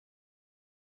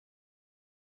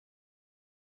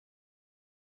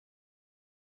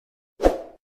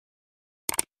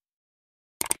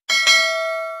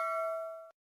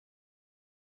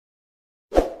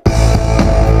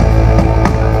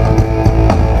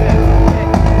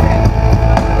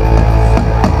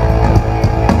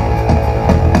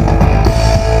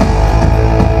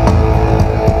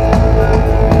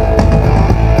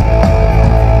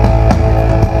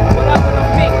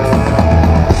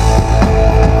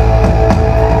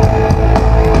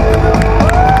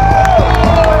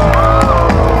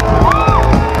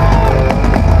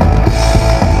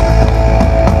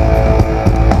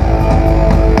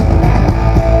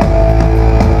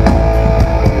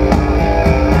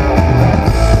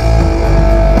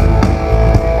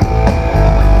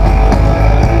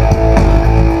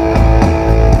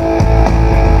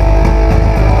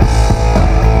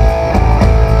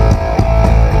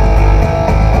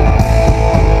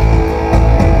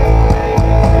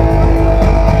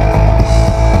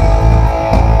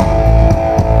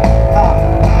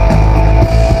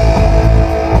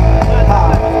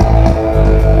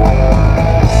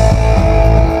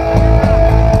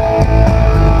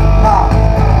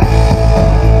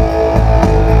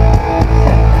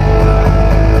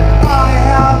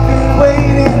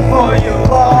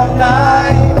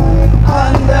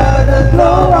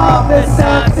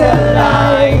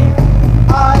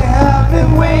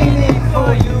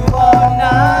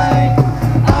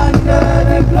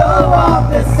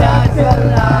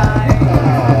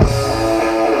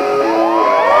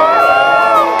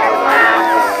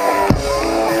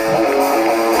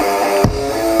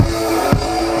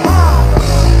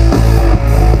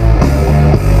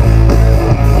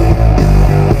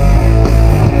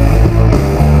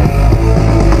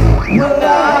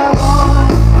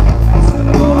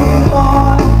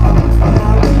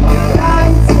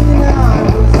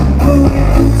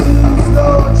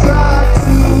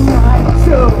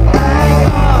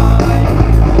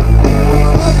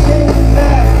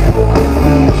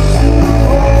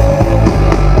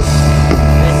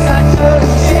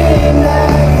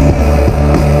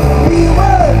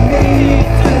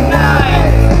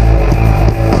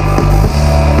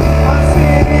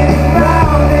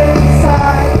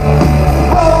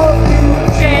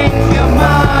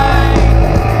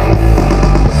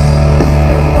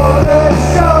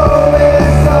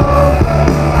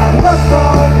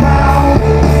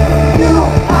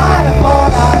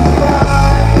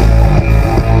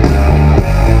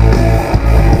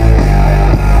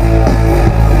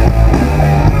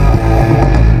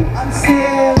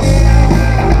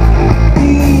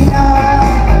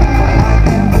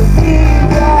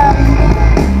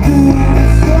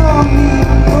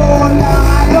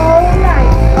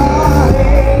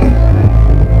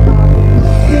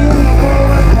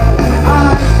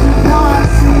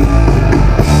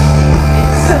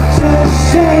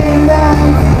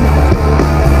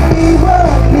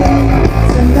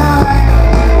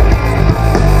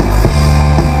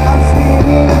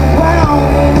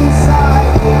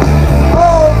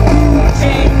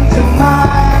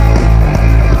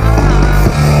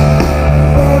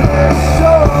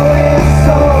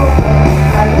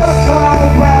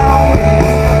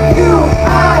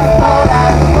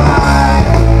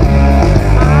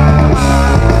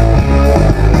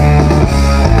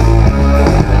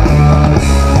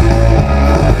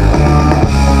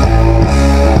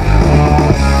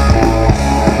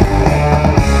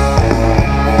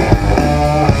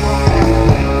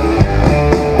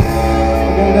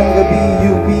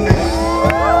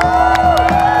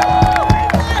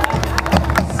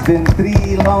been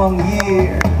 3 long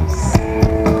years.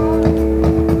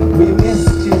 We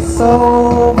missed you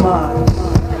so much.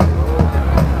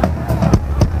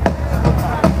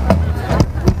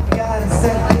 We gotta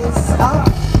set this up.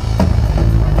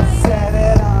 Set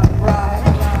it up right.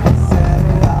 Set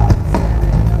it up.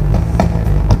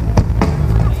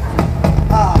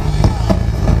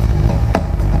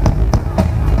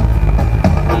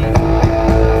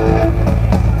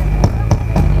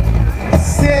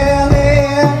 Still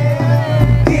in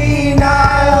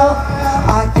denial.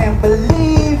 I can't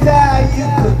believe that you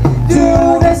could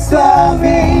do this to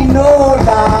me. No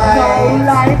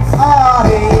lights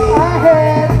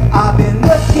ahead. I've been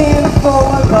looking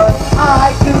forward, but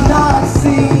I do not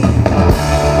see.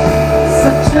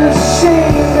 Such a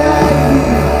shame that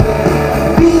you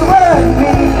be with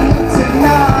me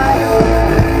tonight.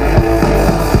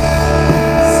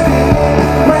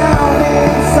 Spinning round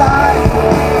inside.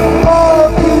 Oh,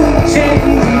 you change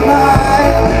your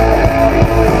mind.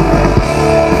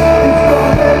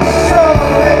 Before the show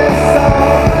is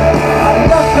on, I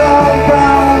look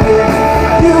around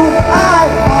and you I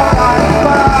find.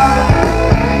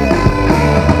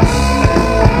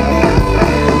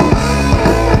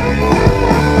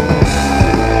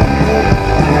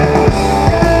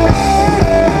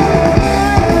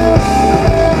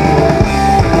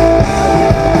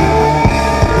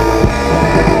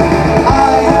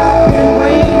 I have been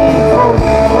waiting for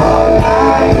you all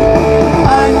night.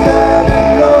 Under the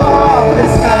glow of the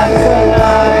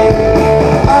satellite.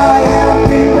 I have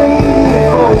been waiting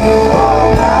for you all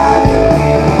night.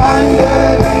 Under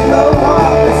the glow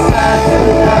of the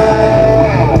satellite.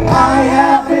 I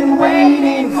have been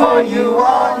waiting for you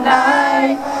all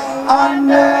night.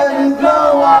 Under the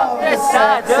glow of the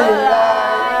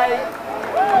satellite.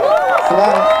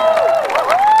 Salamat.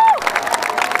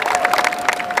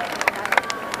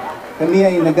 Kami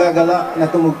ay nagagalak na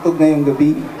tumugtog ngayong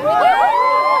gabi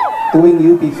tuwing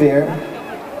UP Fair.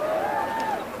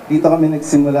 Dito kami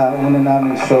nagsimula ang una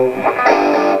naming show,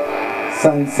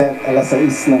 Sunset, alas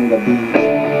 6 ng gabi,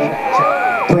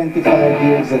 25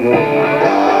 years ago.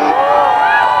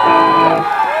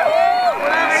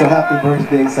 So happy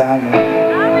birthday sa amin.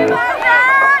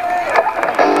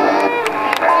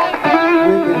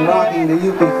 We've been rocking the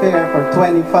UP Fair for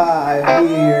 25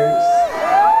 years.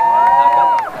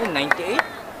 98?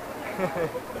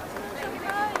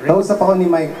 Kausap ako ni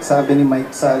Mike, sabi ni Mike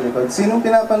sa likod, sinong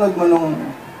pinapanood mo nung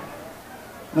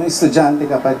estudyante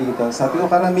ka pa dito? Sabi ko,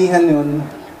 karamihan yun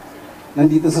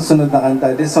nandito sa sunod na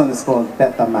kanta. This one is called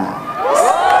Petama.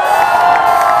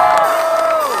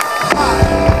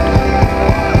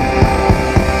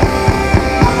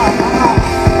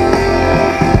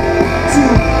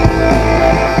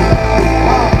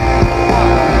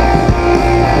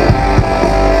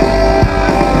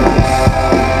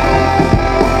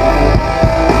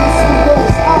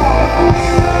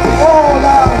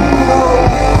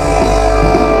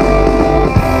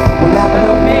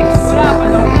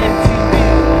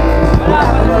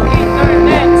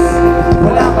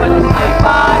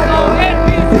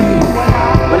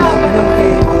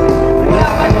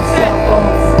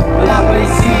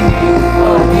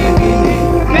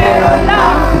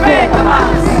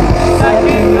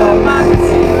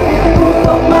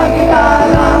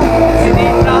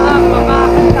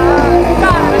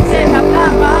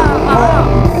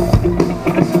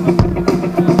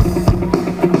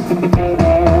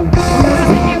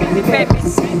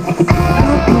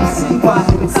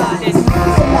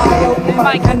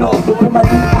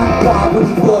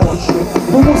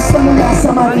 Bumusta mula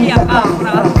sa Maria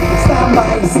Capra,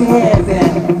 standby si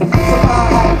Heaven. Sa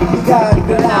bahay, bigan,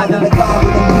 granada, nagbago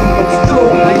ng lupa,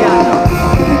 Chito, Mayana.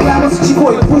 Reklamo si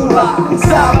Chicoy Pura,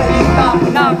 sa balita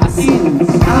ng asin.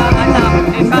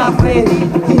 Nanganganak ni Ka-Freddy,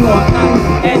 Kinotang,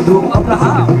 Edu,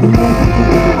 Abraham.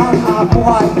 Ang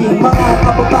abuhating mga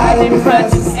kababayan ni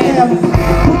Francis M.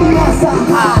 Buti nga sa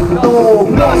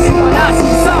hatog, losin mo na si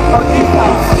isang pagkita.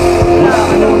 Wala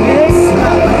ka nung next,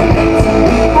 wala ka nung TV.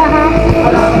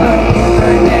 Wala ka ng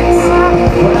internet,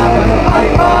 wala ka ng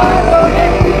iPad o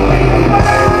everything.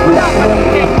 Wala ka ng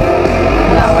link,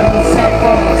 wala ka ng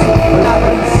cellphones, wala ka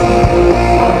ng CD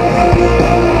o DVD.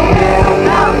 Meron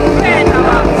lang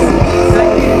Betamax sa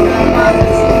inyong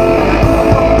magazine.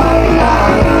 Kung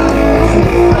pakilangan,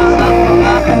 sulit lang ang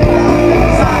mga kanya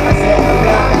sa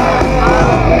kaseta.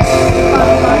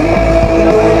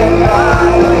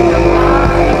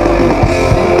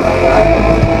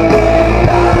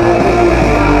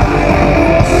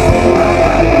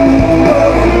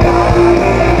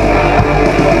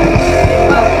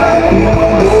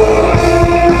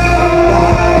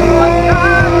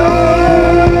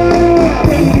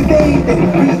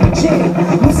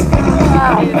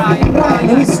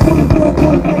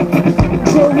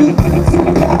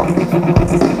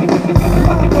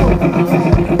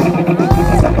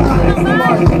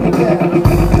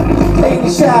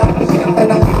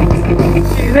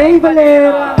 Jay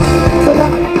Valera.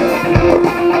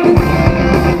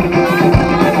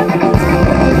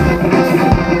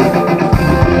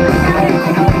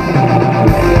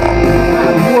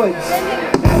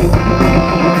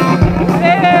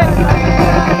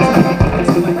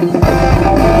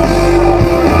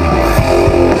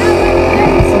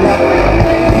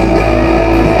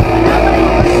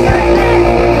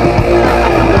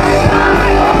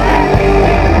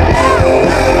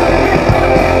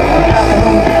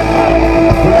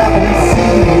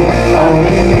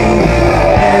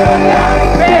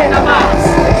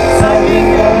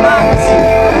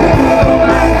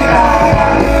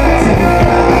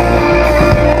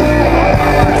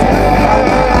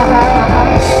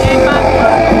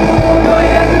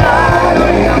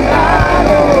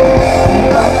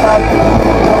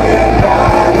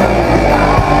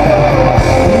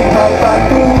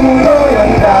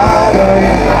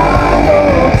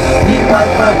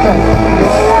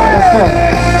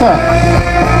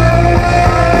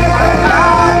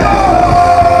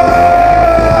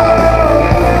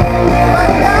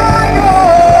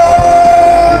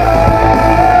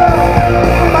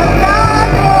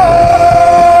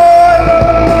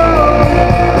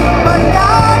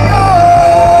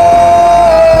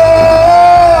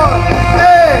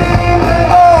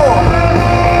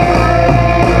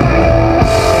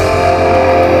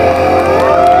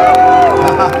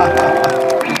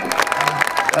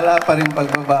 Wala pa rin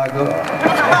pagbabago.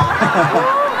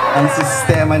 Ang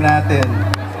sistema natin.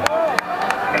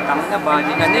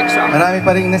 Marami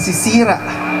pa rin nasisira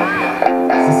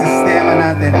sa sistema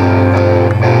natin.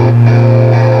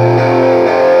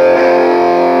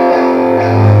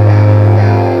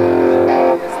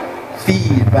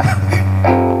 Feedback.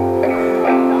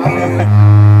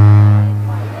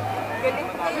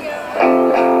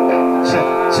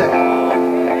 Check.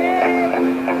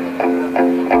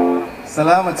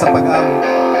 Salamat sa pag-abot.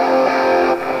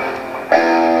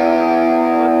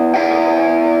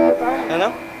 Ano?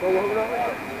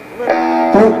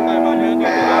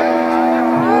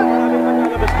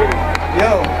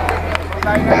 Yo!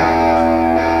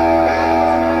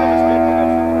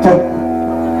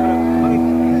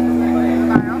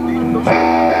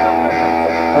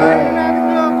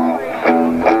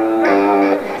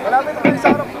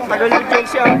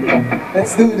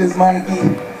 Let's do this,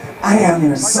 monkey. I am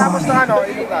your son.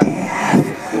 Yeah,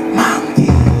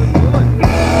 monkey.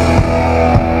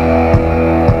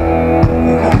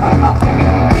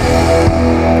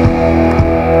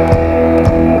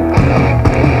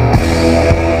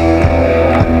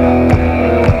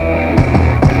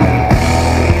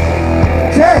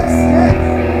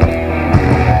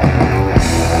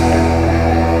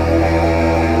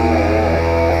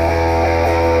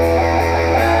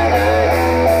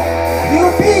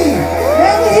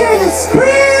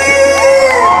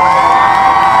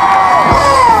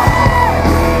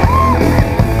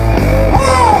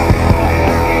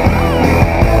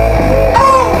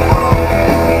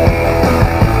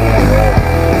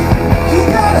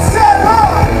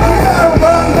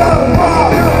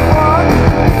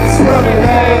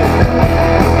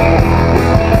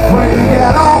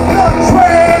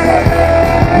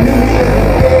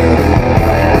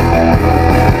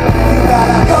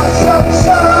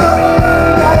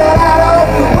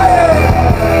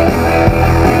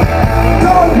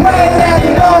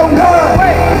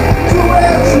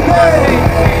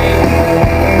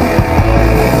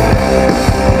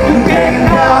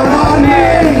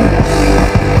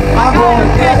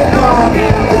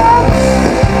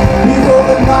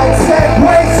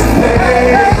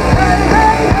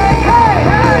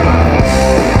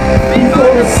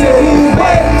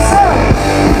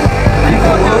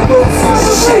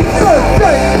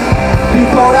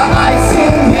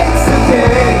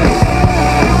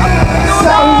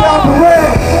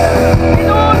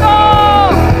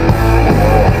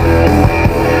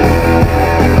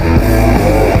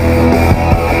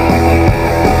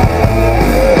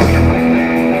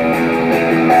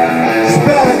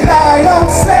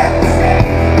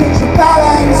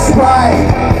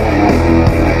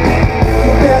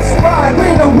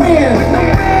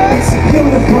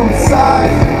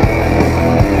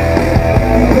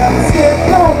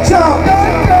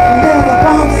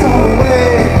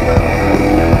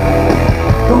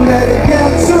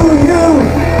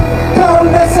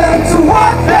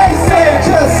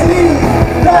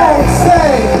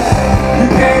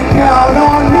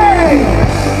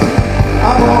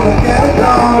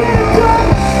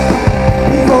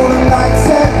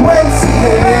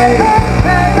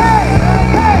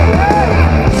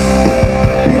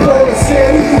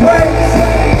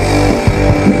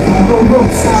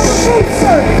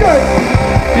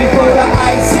 Before the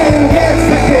ice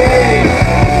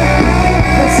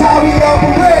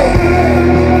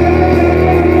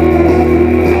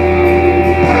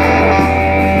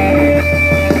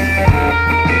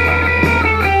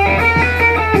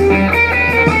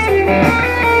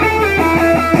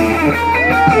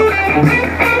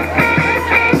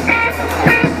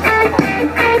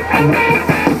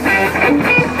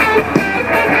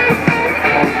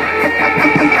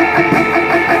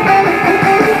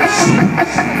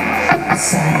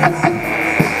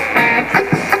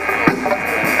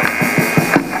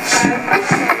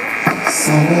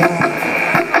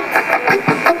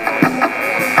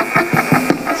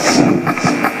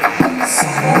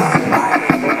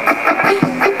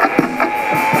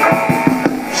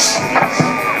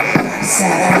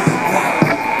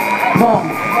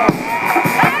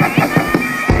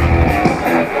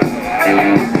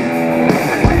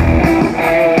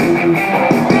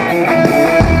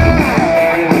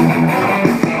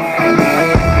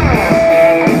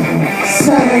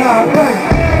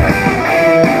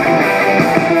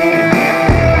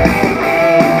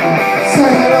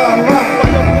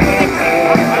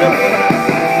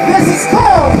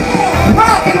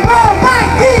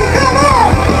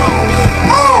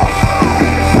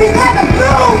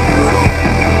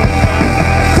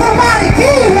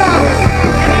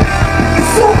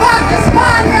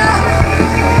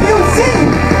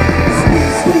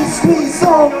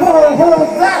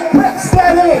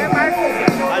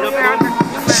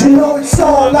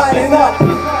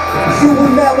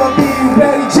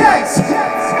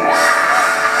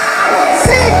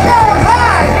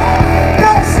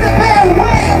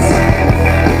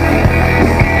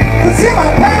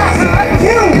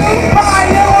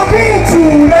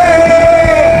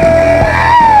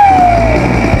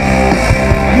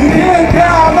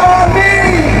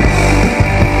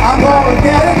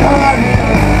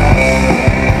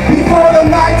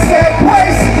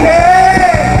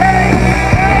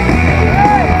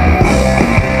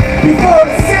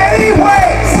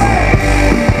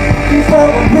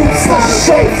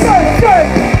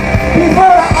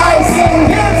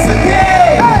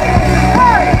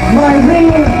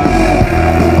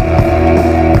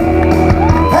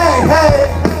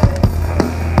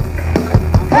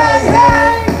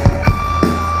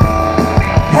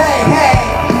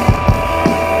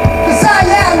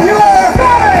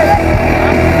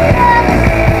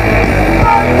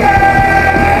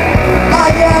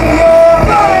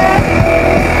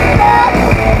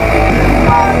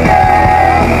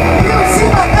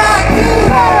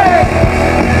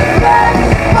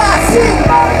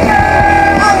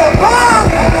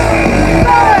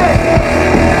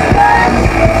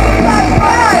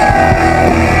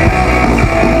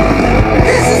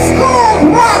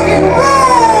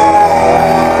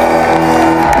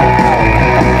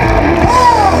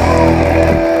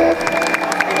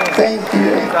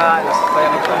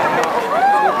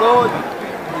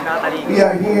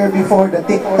for the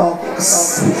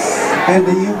TikToks and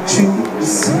the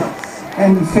YouTubes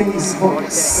and the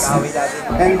Facebooks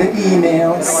and the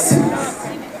emails.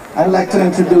 I'd like to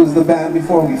introduce the band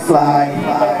before we fly.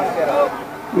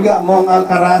 We got Mong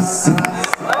Alcaraz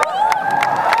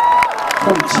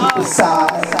from Chico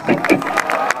Side.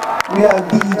 We have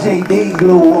DJ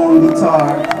Dayglow on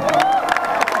guitar.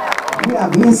 We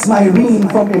have Miss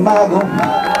Myrene from Imago,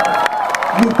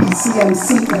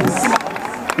 UPCMC.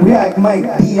 We have Mike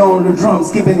D on the drums,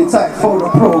 giving it tight for the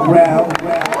program.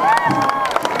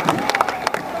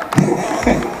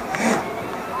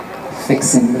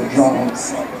 Fixing the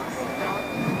drums.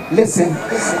 Listen,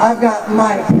 I've got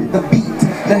Mike, the beat,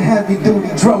 the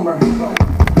heavy-duty drummer,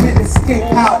 with his stick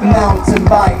out mountain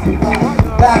bike.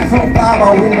 Back from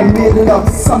Cabo in the middle of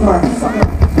summer,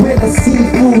 with the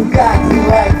seafood that he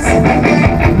likes.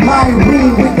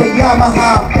 Myrene with the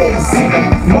Yamaha bass,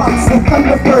 wants the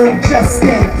Thunderbird just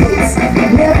in case.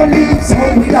 Never leaves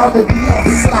home without the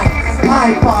DX light.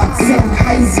 iPods and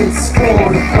hyzers for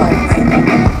the flight.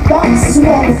 Box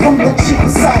swung from the cheap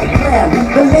side clan,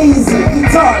 the laser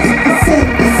guitars, the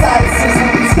synthesizers,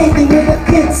 skating with the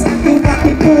kids, think I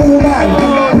can pull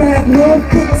on. Brand new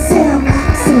kicks and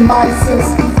maximizers.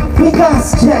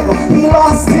 Because Jago, he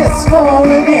lost his phone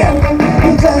again.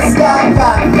 He just got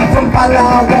back from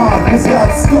Palawan. He's got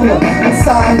school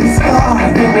inside his car.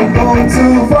 He will go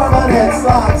too far, but it's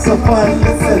lots of fun.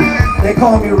 Listen, they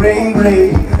call me Ray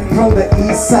Ray from the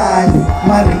east side,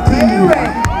 Marikina.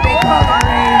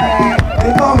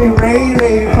 They call me Ray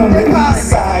Ray from the east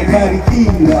side,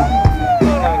 Marikina.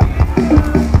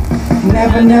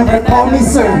 Never, never call me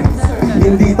sir,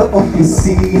 hindi to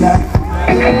opisina.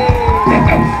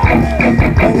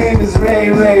 My name is Ray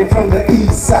Ray from the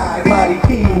east side,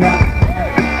 Marikina.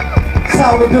 That's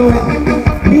how we do it.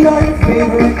 We are your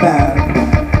favorite band.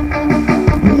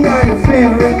 We are your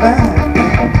favorite band.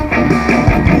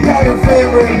 We are your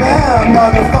favorite band,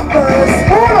 motherfuckers.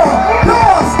 Uno,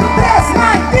 dos, tres,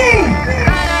 Martín.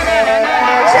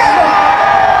 Checo.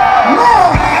 No.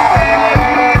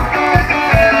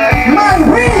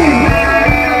 Myrene.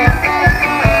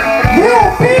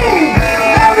 UP.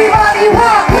 Everybody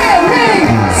rock with me.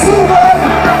 Super.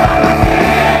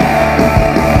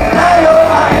 Ayo.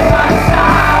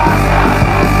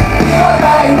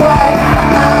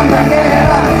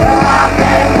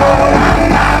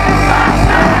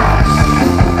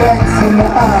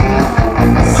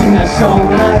 Show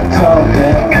na joke.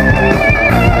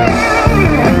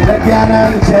 Lagyan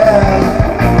ng gel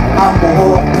ang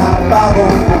buhok ng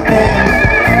bagong puti.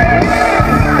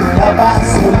 Labas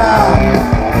mo lang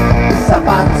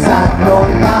sapat sa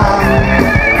norma.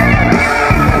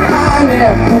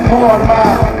 Hanep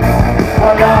puporma,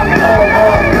 walang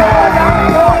norma.